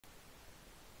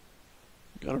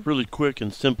Got a really quick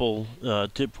and simple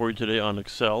tip for you today on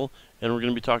Excel, and we're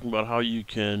going to be talking about how you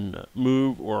can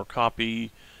move or copy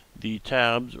the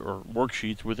tabs or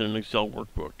worksheets within an Excel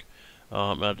workbook.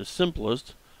 At the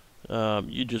simplest,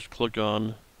 you just click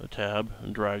on a tab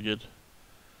and drag it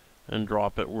and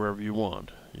drop it wherever you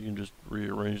want. You can just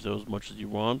rearrange those as much as you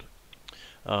want.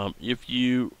 If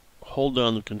you hold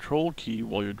down the Control key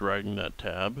while you're dragging that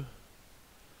tab,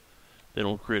 then it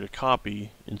will create a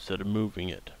copy instead of moving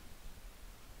it.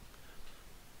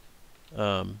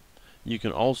 You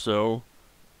can also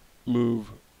move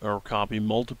or copy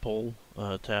multiple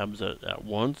tabs at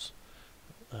once.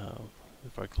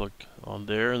 If I click on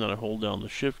there and then I hold down the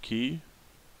Shift key,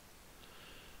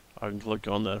 I can click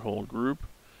on that whole group,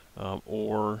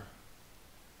 or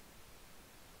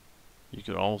you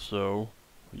could also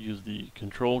use the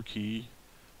Control key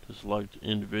to select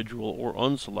individual or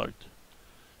unselect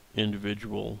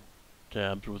individual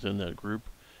tabs within that group,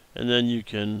 and then you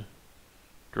can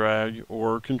drag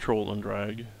or control and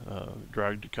drag,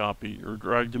 drag to copy, or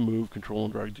drag to move, control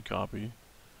and drag to copy,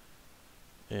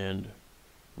 and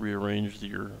rearrange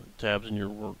your tabs in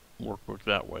your workbook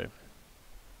that way.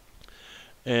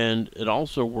 And it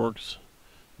also works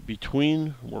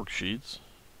between worksheets.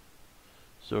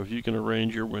 So if you can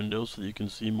arrange your windows so that you can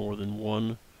see more than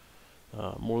one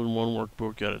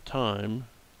workbook at a time,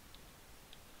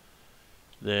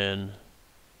 then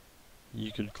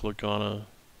you could click on a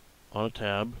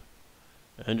tab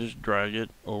and just drag it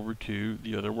over to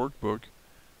the other workbook,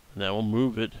 and that will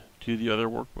move it to the other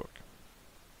workbook.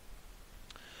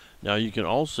 Now you can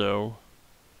also,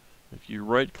 if you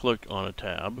right click on a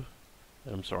tab,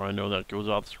 and I'm sorry, I know that goes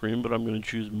off the screen, but I'm going to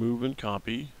choose move and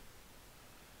copy,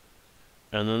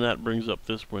 and then that brings up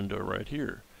this window right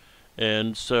here.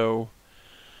 And so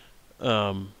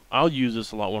I'll use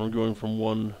this a lot when I'm going from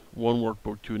one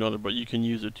workbook to another, but you can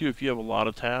use it too. If you have a lot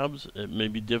of tabs, it may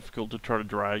be difficult to try to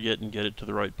drag it and get it to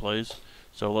the right place.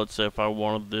 So let's say if I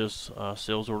wanted this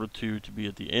sales order 2 to be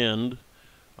at the end,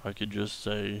 I could just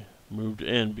say move to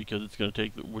end, because it's going to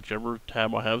take whichever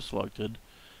tab I have selected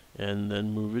and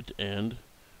then move it to end.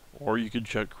 Or you could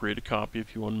check create a copy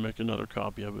if you want to make another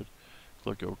copy of it.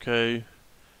 Click OK,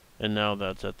 and now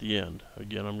that's at the end.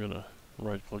 Again, I'm going to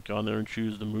right click on there and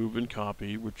choose the move and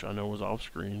copy, which I know was off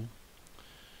screen,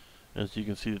 and so you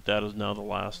can see that that is now the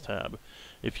last tab.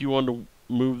 If you want to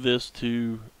move this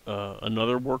to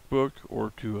another workbook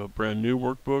or to a brand new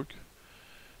workbook,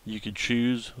 you could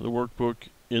choose the workbook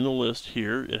in the list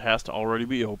here. It has to already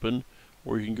be open,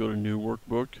 or you can go to new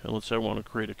workbook, and let's say I want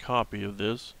to create a copy of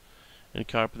this and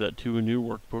copy that to a new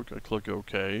workbook. I click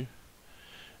OK,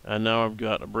 and now I've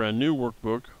got a brand new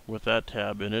workbook with that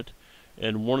tab in it.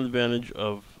 And one advantage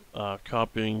of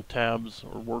copying tabs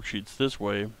or worksheets this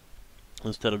way,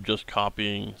 instead of just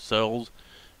copying cells,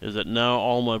 is that now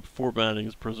all my formatting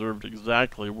is preserved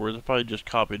exactly, whereas if I just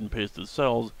copied and pasted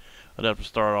cells, I'd have to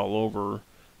start all over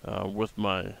with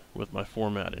my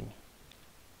formatting.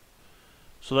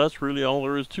 So that's really all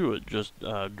there is to it. Just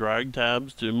drag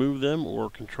tabs to move them, or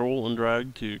control and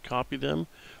drag to copy them,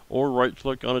 or right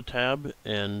click on a tab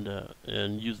and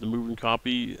use the move and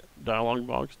copy dialog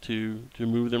box to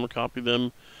move them or copy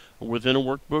them within a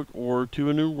workbook or to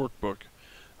a new workbook.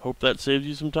 Hope that saves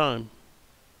you some time.